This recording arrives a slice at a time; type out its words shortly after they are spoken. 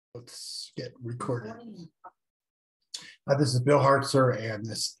Let's get recorded. This is Bill Hartzer, and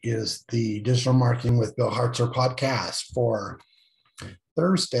this is the Digital Marketing with Bill Hartzer podcast for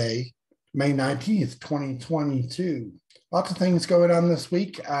Thursday, May 19th, 2022. Lots of things going on this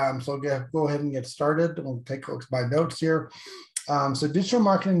week, so go ahead and get started. We'll take a look at my notes here. So digital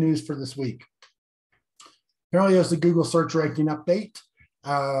marketing news for this week. Apparently there's the Google search ranking update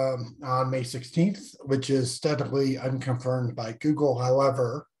on May 16th, which is technically unconfirmed by Google.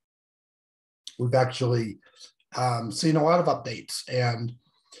 However, we've actually seen a lot of updates, and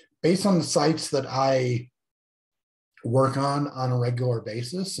based on the sites that I work on a regular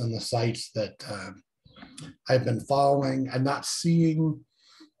basis and the sites that I've been following, I'm not seeing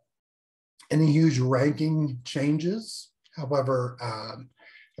any huge ranking changes. However,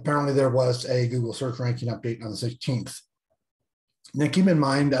 apparently there was a Google search ranking update on the 16th. Now, keep in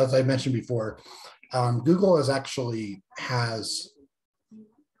mind, as I mentioned before, Google has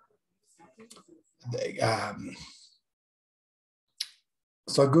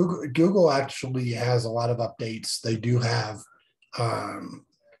so Google actually has a lot of updates. They do have,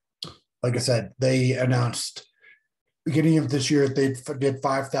 like I said, they announced beginning of this year they did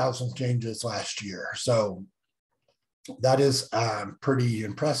 5,000 changes last year. So that is pretty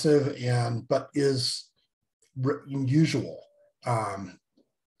impressive, but is usual.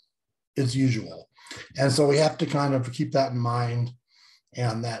 Is usual, and so we have to kind of keep that in mind.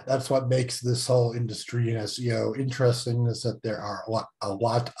 And that's what makes this whole industry and SEO interesting, is that there are a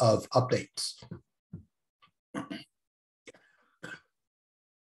lot of updates.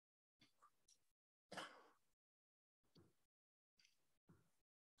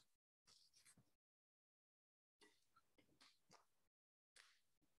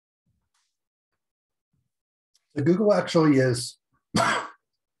 So Google actually is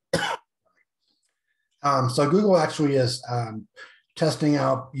testing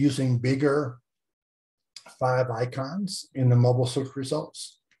out using bigger favicons in the mobile search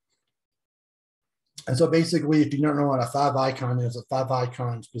results. And so basically, if you don't know what a favicon is, a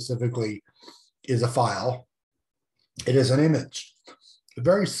favicon specifically is a file. It is an image, a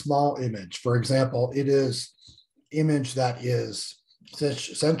very small image. For example, it is image that is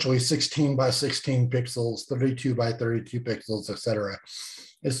essentially 16 by 16 pixels, 32 by 32 pixels, etc.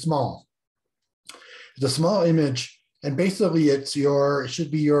 It's small. It's a small image. And basically, it should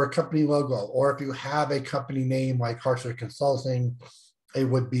be your company logo, or if you have a company name like Hartzer Consulting, it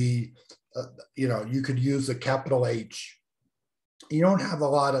would be, you could use a capital H. You don't have a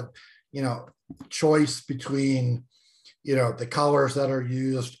lot of, choice between, the colors that are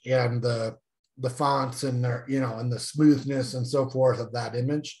used and the fonts and and the smoothness and so forth of that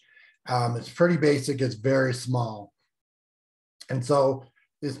image. It's pretty basic. It's very small, and so.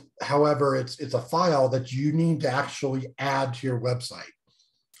 However, it's a file that you need to actually add to your website.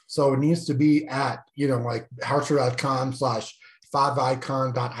 So it needs to be at, like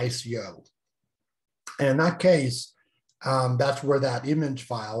hartzer.com/favicon.ico. And in that case, that's where that image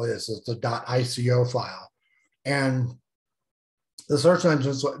file is. It's a .ico file. And the search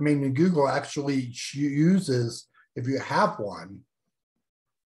engines, mainly Google, actually uses, if you have one,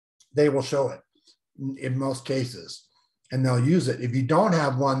 they will show it in most cases. And they'll use it. If you don't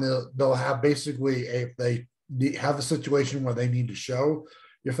have one, they'll have basically, if they have a situation where they need to show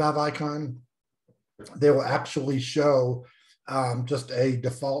your favicon, they will actually show just a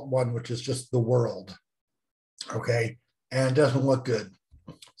default one, which is just the world, okay? And it doesn't look good.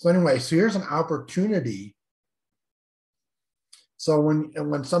 So anyway, so here's an opportunity. So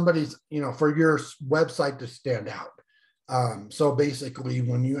when somebody's, for your website to stand out. So basically,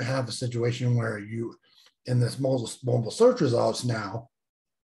 when you have a situation where in this mobile search results now,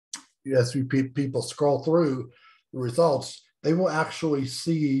 as people scroll through the results, they will actually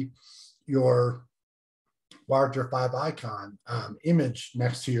see your larger favicon image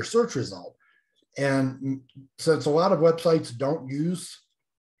next to your search result. And since a lot of websites don't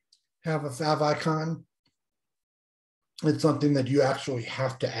have a favicon, it's something that you actually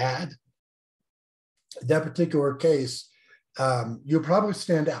have to add. In that particular case, you'll probably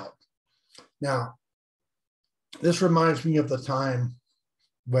stand out. Now, this reminds me of the time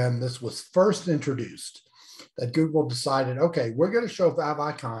when this was first introduced, that Google decided, okay, we're going to show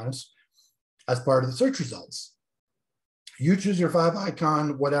favicons as part of the search results. You choose your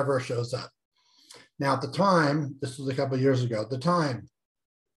favicon, whatever shows up. Now, at the time, this was a couple of years ago, at the time,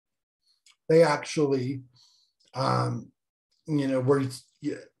 they actually, so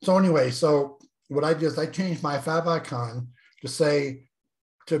anyway, so what I did is I changed my favicon to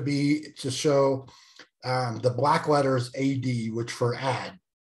show the black letters AD, which for ad.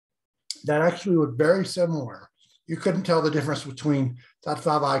 That actually was very similar you couldn't tell the difference between that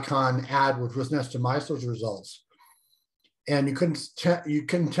favicon ad, which was next to my search results, and you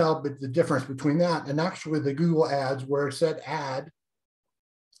couldn't tell the difference between that and actually the Google ads where it said ad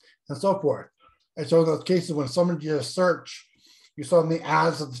and so forth. And so in those cases, when someone did a search, you saw the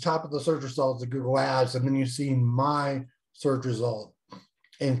ads at the top of the search results, the Google ads, and then you see my search result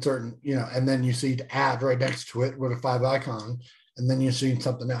in certain, and then you see the ad right next to it with a favicon, and then you see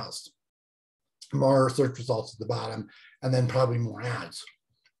something else, more search results at the bottom, and then probably more ads.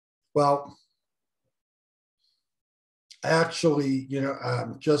 Well, I actually,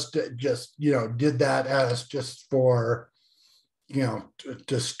 just did that as just for,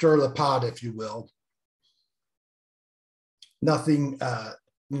 to stir the pot, if you will. Nothing,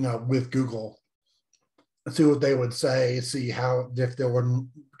 with Google. See what they would say, see how, if they were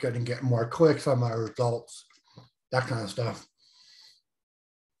going to get more clicks on my results, that kind of stuff.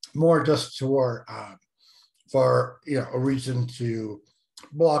 More just for a reason to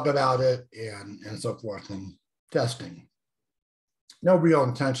blog about it and so forth, and testing. No real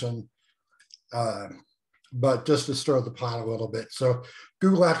intention, but just to stir the pot a little bit. So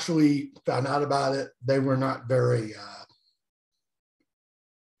Google actually found out about it. They were not very,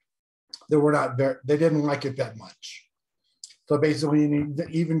 they didn't like it that much. So basically,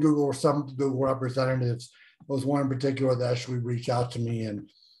 even Google, or some Google representatives, was one in particular that actually reached out to me and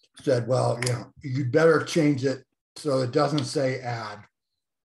said, well, you better change it so it doesn't say ad,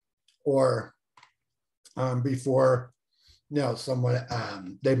 or before, someone,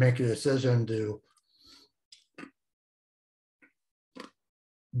 they make a decision to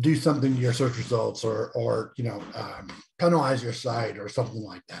do something to your search results, or penalize your site or something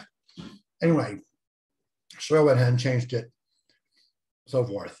like that. Anyway, so I went ahead and changed it, so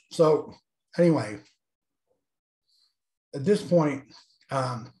forth. So anyway, at this point,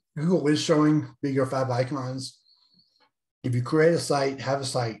 Google is showing bigger favicons. If you create a site, have a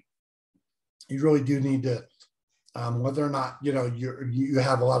site, you really do need to, whether or not you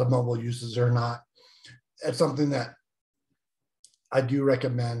have a lot of mobile users or not, it's something that I do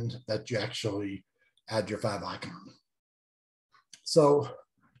recommend that you actually add your favicon. So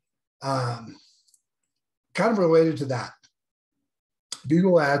kind of related to that,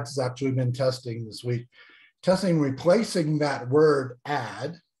 Google Ads has actually been testing this week, replacing that word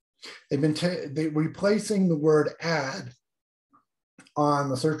ad. They've been replacing the word ad on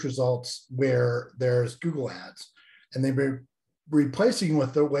the search results where there's Google Ads, and they've been replacing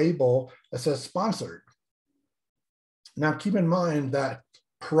with the label that says sponsored. Now, keep in mind that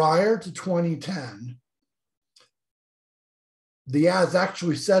prior to 2010, the ads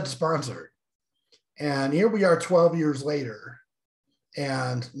actually said sponsored. And here we are 12 years later.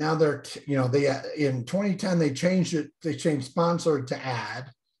 And now they're, in 2010, they changed it. They changed sponsored to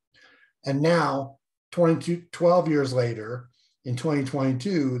ad. And now 12 years later, in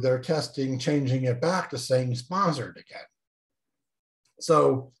 2022, they're testing, changing it back to saying sponsored again.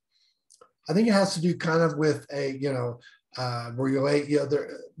 So I think it has to do kind of with a,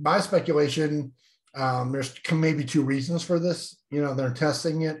 my speculation, there's maybe two reasons for this. They're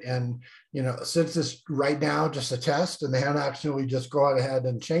testing it, and, since it's right now just a test and they haven't actually just gone ahead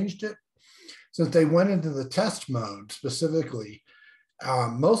and changed it, since they went into the test mode specifically,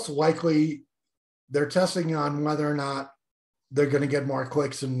 most likely they're testing on whether or not they're going to get more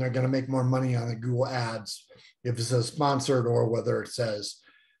clicks and they're going to make more money on the Google ads if it says sponsored, or whether it says,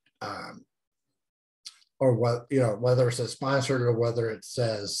 whether it says sponsored or whether it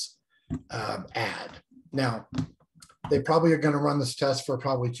says ad. Now, they probably are going to run this test for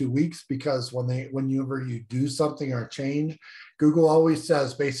probably 2 weeks, because whenever you do something or change, Google always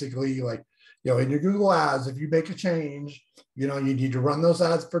says basically, like, in your Google ads, if you make a change, you need to run those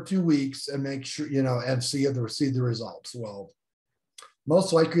ads for 2 weeks and make sure, and see the results. Well,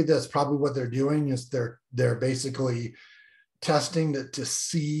 most likely that's probably what they're doing, is they're basically testing to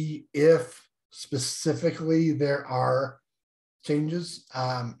see if specifically there are changes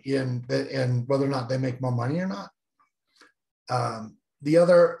in whether or not they make more money or not. The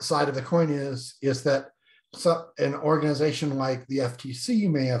other side of the coin is that an organization like the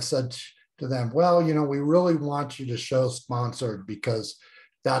FTC may have said to them, well, we really want you to show sponsored because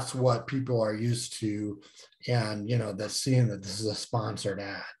that's what people are used to, and that's seeing that this is a sponsored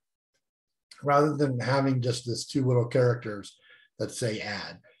ad, rather than having just this two little characters that say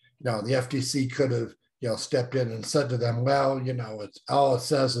ad. The FTC could have stepped in and said to them, well, it's all it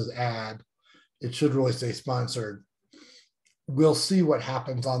says is ad. It should really say sponsored. We'll see what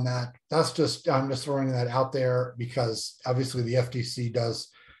happens on that. I'm just throwing that out there, because obviously the FTC does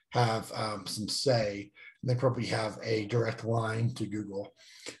have some say. They probably have a direct line to Google,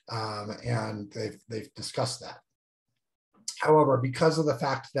 and they've discussed that. However, because of the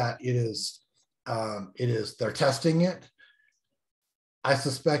fact that they're testing it, I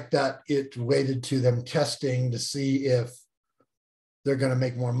suspect that it related to them testing to see if they're going to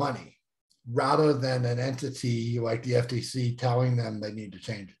make more money, rather than an entity like the FTC telling them they need to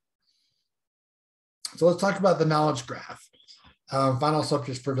change it. So let's talk about the knowledge graph. Final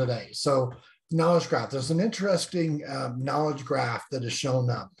subject for today. So knowledge graph, there's an interesting knowledge graph that has shown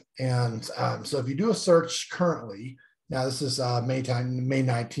up. And so if you do a search currently, now this is May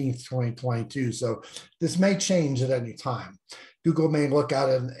 19th, 2022. So this may change at any time. Google may look at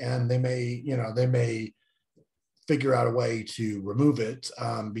it and they may figure out a way to remove it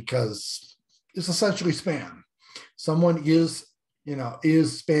because it's essentially spam. Someone is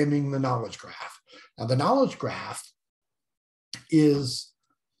spamming the knowledge graph. Now the knowledge graph is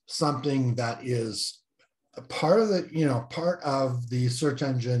something that is a part of the search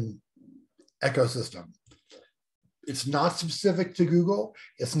engine ecosystem. It's not specific to Google.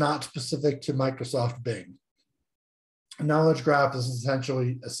 It's not specific to Microsoft Bing. A knowledge graph is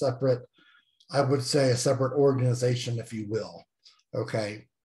essentially a separate, I would say, a separate organization, if you will. Okay.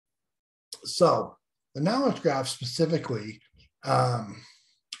 So the knowledge graph specifically,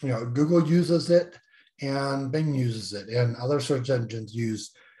 Google uses it and Bing uses it, and other search engines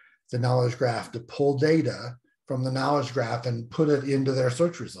use the knowledge graph to pull data from the knowledge graph and put it into their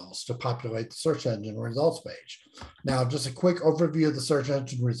search results to populate the search engine results page. Now, just a quick overview of the search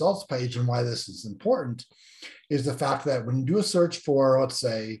engine results page and why this is important is the fact that when you do a search for, let's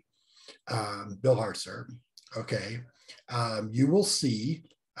say, Bill Hartzer, okay, you will see,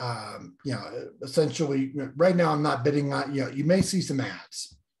 essentially, right now I'm not bidding on, you may see some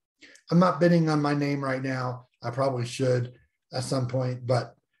ads. I'm not bidding on my name right now. I probably should at some point,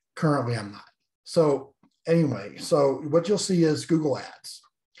 but currently I'm not. So anyway, so what you'll see is Google ads.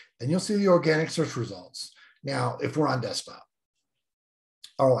 Then you'll see the organic search results. Now, if we're on desktop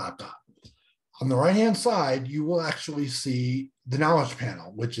or laptop, on the right-hand side, you will actually see the knowledge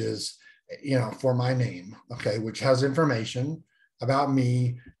panel, which is, for my name, okay, which has information about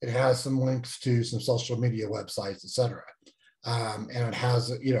me. It has some links to some social media websites, etc. And it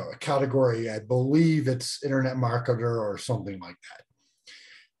has, a category, I believe it's internet marketer or something like that.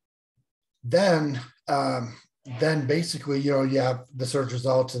 Then basically, you have the search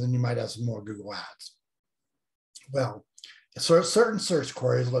results, and then you might have some more Google ads. Well, certain search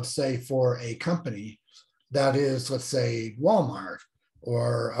queries, let's say for a company that is, let's say, Walmart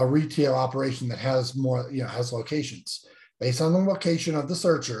or a retail operation that has more, has locations. Based on the location of the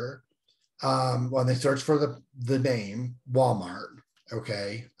searcher, when they search for the name Walmart,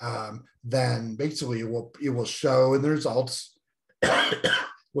 okay, then basically it will show in the results,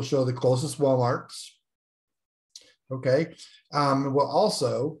 will show the closest Walmarts, okay. It will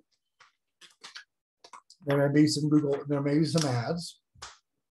also, there may be some ads,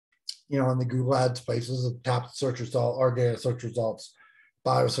 in the Google Ads places, the top search result, organic search results,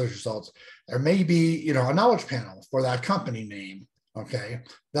 bottom search results. There may be, a knowledge panel for that company name. Okay,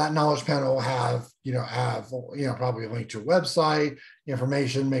 that knowledge panel will have probably a link to a website,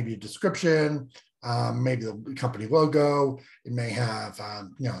 information, maybe a description, maybe the company logo. It may have,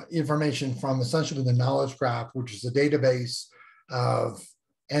 information from essentially the knowledge graph, which is a database of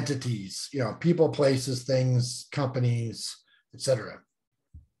entities, people, places, things, companies, etc.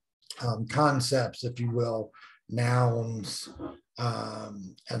 Concepts, if you will, nouns,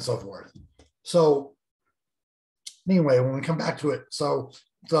 and so forth. So anyway, when we come back to it,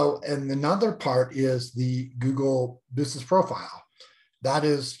 and another part is the Google business profile. That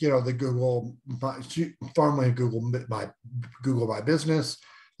is, the Google, formerly Google My Business,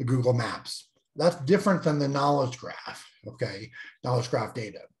 the Google Maps. That's different than the knowledge graph, okay? Knowledge graph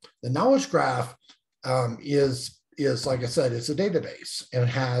data. The knowledge graph is, like I said, it's a database, and it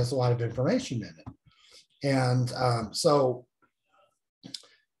has a lot of information in it. And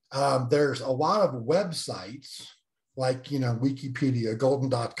there's a lot of websites like, Wikipedia,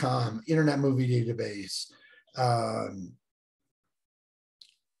 golden.com, Internet Movie Database,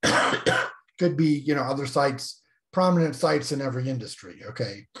 could be, other sites, prominent sites in every industry,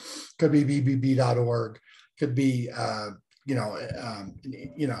 okay? Could be bbb.org, could be,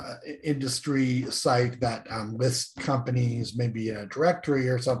 industry site that lists companies, maybe in a directory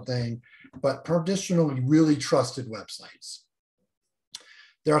or something, but traditionally really trusted websites.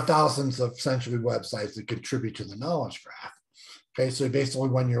 There are thousands of essentially websites that contribute to the knowledge graph. Okay, so basically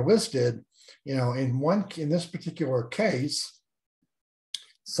when you're listed, in this particular case,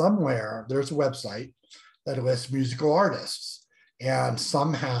 somewhere there's a website that lists musical artists, and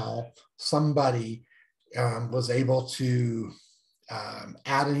somehow somebody was able to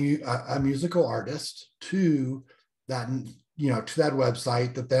add a musical artist to that, to that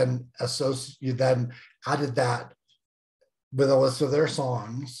website that then you then added that with a list of their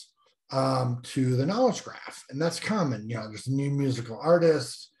songs to the knowledge graph. And that's common. There's a new musical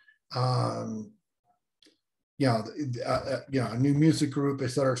artist, a new music group, et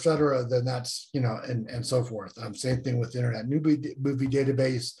cetera, then that's, and so forth. Same thing with the Internet movie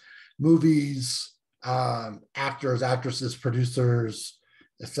database, movies, actors, actresses, producers,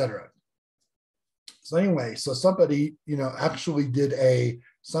 et cetera. So anyway, so somebody, actually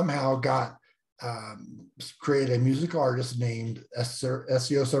somehow got, created a music artist named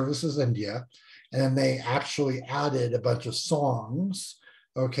SEO Services India, and then they actually added a bunch of songs,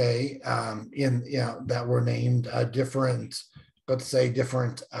 okay, that were named different, let's say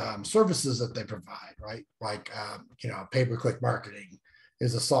different services that they provide, right? Like, pay-per-click marketing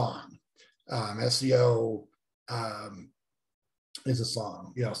is a song, SEO is a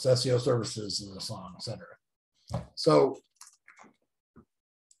song, so SEO services is a song, etc. So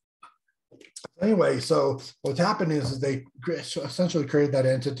anyway, so what's happened is they essentially created that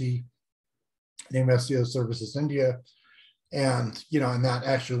entity named SEO Services India. And, and that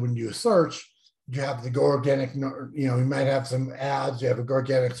actually, when you search, you have the go organic, you might have some ads, you have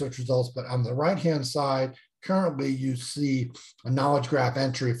organic search results, but on the right-hand side, currently you see a knowledge graph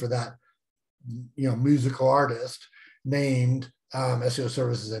entry for that, musical artist named SEO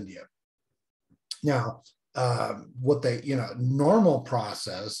Services India. Now, what they, normal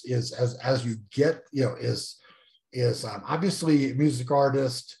process is as you get, is obviously music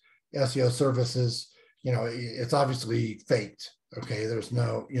artist, SEO services, it's obviously faked. Okay. There's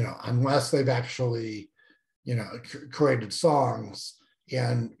no, unless they've actually, created songs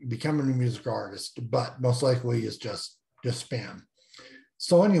and become a new music artist, but most likely is just spam.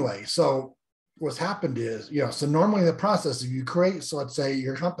 So anyway, so what's happened is, so normally the process, if you create, so let's say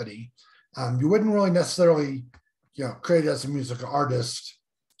your company, you wouldn't really necessarily, create it as a musical artist.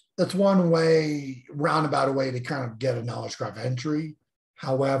 That's one way, roundabout a way to kind of get a knowledge graph entry.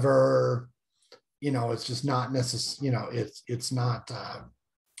 However, it's just not necessarily, it's not,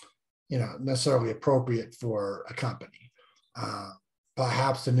 necessarily appropriate for a company,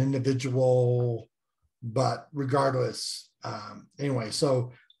 perhaps an individual, but regardless, anyway,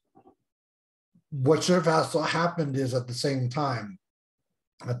 so what should have also happened is at the same time,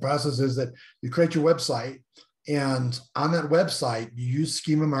 the process is that you create your website, and on that website, you use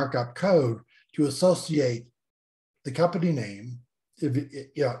schema markup code to associate the company name, if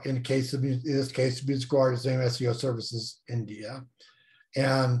in this case, musical artist name SEO Services India,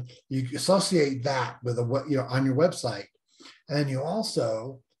 and you associate that with on your website, and then you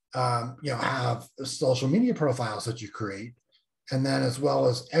also have social media profiles that you create, and then as well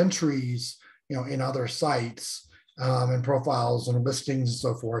as entries in other sites. And profiles and listings and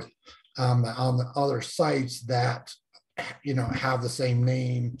so forth on the other sites that have the same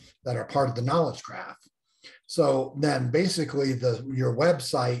name that are part of the knowledge graph. So then basically your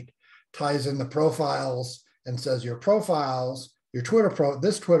website ties in the profiles and says your profiles, your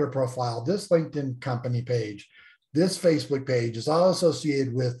this Twitter profile, this LinkedIn company page, this Facebook page is all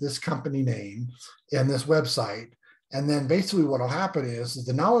associated with this company name and this website. And then basically what will happen is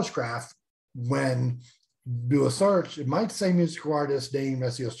the knowledge graph, when do a search, it might say musical artist name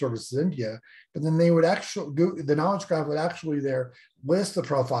SEO Services India, but then they would actually the knowledge graph would actually there list the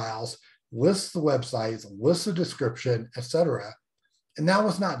profiles, list the websites, list the description, etc. And that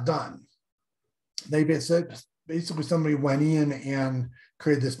was not done. They basically somebody went in and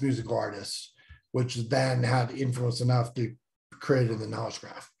created this musical artist, which then had influence enough to create the knowledge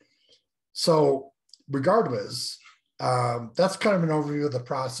graph. So regardless, that's kind of an overview of the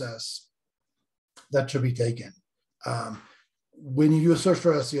process that should be taken. When you do a search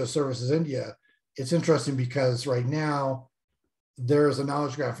for SEO Services India, it's interesting because right now there is a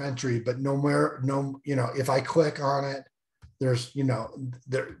knowledge graph entry, but if I click on it, there's,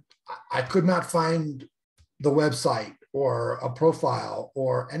 I could not find the website or a profile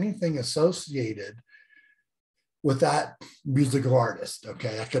or anything associated with that musical artist.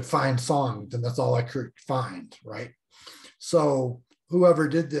 Okay. I could find songs and that's all I could find. Right. So whoever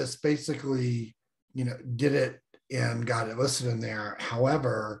did this basically, did it and got it listed in there.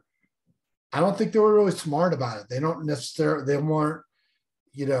 However, I don't think they were really smart about it. They weren't,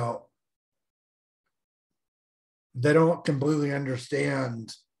 they don't completely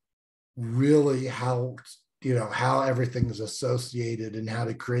understand really how everything is associated and how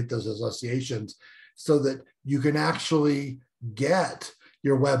to create those associations so that you can actually get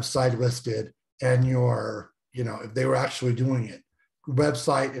your website listed and if they were actually doing it.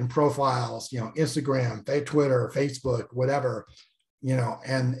 Website and profiles, Instagram, Twitter, Facebook, whatever,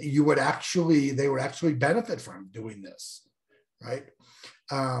 and they would actually benefit from doing this. right?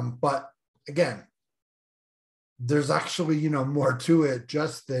 But again, there's actually, more to it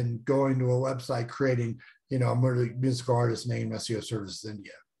just than going to a website, creating, musical artist name, SEO services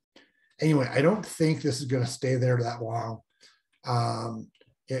India. Anyway, I don't think this is going to stay there that long.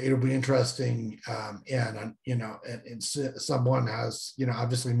 It'll be interesting. And someone has,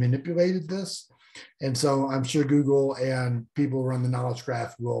 obviously manipulated this. And so I'm sure Google and people who run the knowledge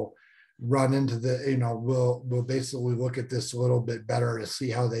graph will run into will basically look at this a little bit better to see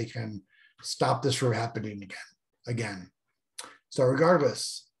how they can stop this from happening again. So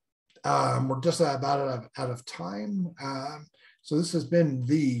regardless, we're just about out of time. So this has been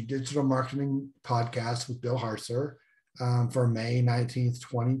the Digital Marketing Podcast with Bill Hartzer for May 19th,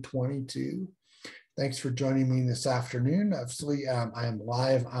 2022. Thanks for joining me this afternoon. Obviously, I am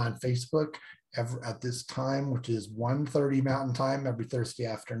live on Facebook at this time, which is 1:30 Mountain Time every Thursday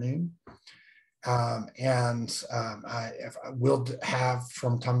afternoon. I will have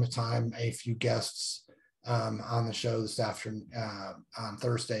from time to time a few guests on the show this afternoon on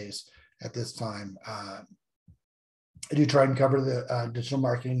Thursdays at this time. I do try and cover the digital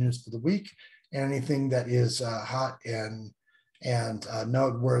marketing news for the week and anything that is hot and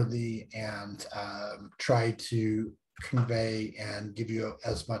noteworthy, and try to convey and give you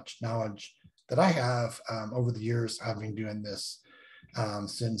as much knowledge that I have over the years. I've been doing this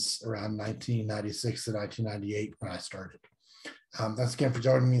since around 1996 to 1998 when I started. Thanks again for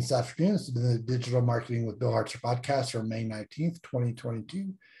joining me this afternoon. This has been the Digital Marketing with Bill Hartzer podcast for May 19th,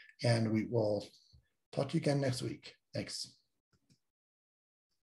 2022. And we will talk to you again next week. Thanks.